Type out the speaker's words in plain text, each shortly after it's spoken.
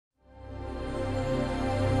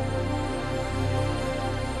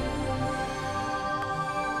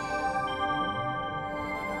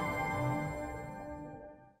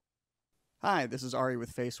Hi, this is Ari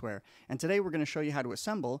with Faceware, and today we're going to show you how to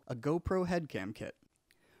assemble a GoPro Headcam Kit.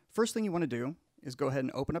 First thing you want to do is go ahead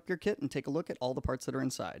and open up your kit and take a look at all the parts that are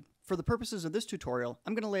inside. For the purposes of this tutorial,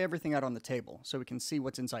 I'm going to lay everything out on the table so we can see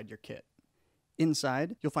what's inside your kit.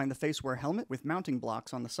 Inside, you'll find the Faceware helmet with mounting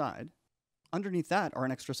blocks on the side. Underneath that are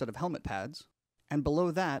an extra set of helmet pads, and below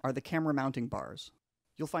that are the camera mounting bars.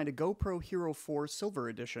 You'll find a GoPro Hero 4 Silver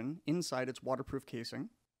Edition inside its waterproof casing,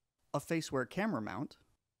 a Faceware camera mount,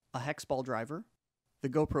 a hex ball driver, the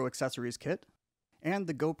GoPro accessories kit, and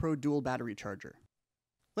the GoPro dual battery charger.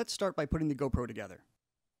 Let's start by putting the GoPro together.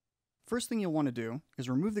 First thing you'll want to do is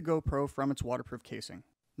remove the GoPro from its waterproof casing.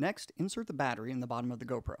 Next, insert the battery in the bottom of the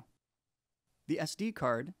GoPro. The SD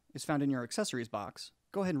card is found in your accessories box.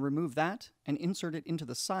 Go ahead and remove that and insert it into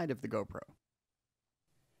the side of the GoPro.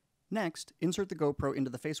 Next, insert the GoPro into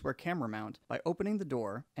the Faceware camera mount by opening the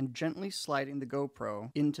door and gently sliding the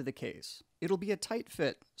GoPro into the case. It'll be a tight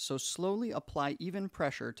fit, so slowly apply even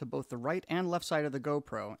pressure to both the right and left side of the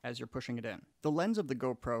GoPro as you're pushing it in. The lens of the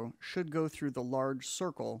GoPro should go through the large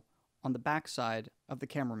circle on the back side of the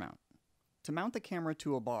camera mount. To mount the camera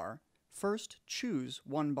to a bar, first choose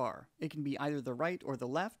one bar. It can be either the right or the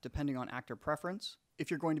left, depending on actor preference. If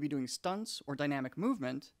you're going to be doing stunts or dynamic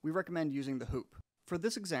movement, we recommend using the hoop. For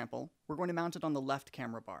this example, we're going to mount it on the left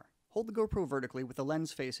camera bar. Hold the GoPro vertically with the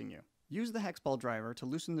lens facing you. Use the hex ball driver to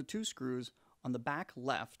loosen the two screws on the back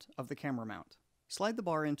left of the camera mount. Slide the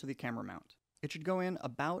bar into the camera mount. It should go in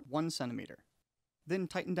about 1 centimeter. Then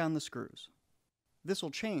tighten down the screws. This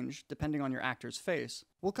will change depending on your actor's face.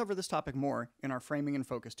 We'll cover this topic more in our framing and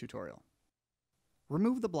focus tutorial.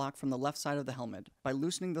 Remove the block from the left side of the helmet by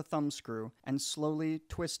loosening the thumb screw and slowly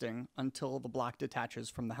twisting until the block detaches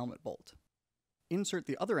from the helmet bolt. Insert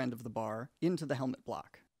the other end of the bar into the helmet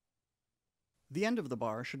block. The end of the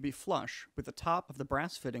bar should be flush with the top of the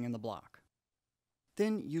brass fitting in the block.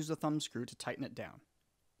 Then use the thumb screw to tighten it down.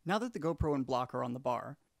 Now that the GoPro and block are on the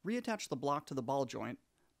bar, reattach the block to the ball joint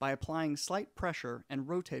by applying slight pressure and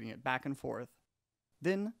rotating it back and forth.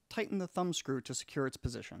 Then tighten the thumb screw to secure its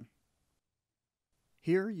position.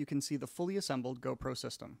 Here you can see the fully assembled GoPro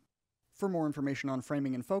system. For more information on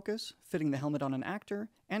framing and focus, fitting the helmet on an actor,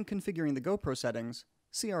 and configuring the GoPro settings,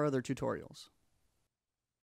 see our other tutorials.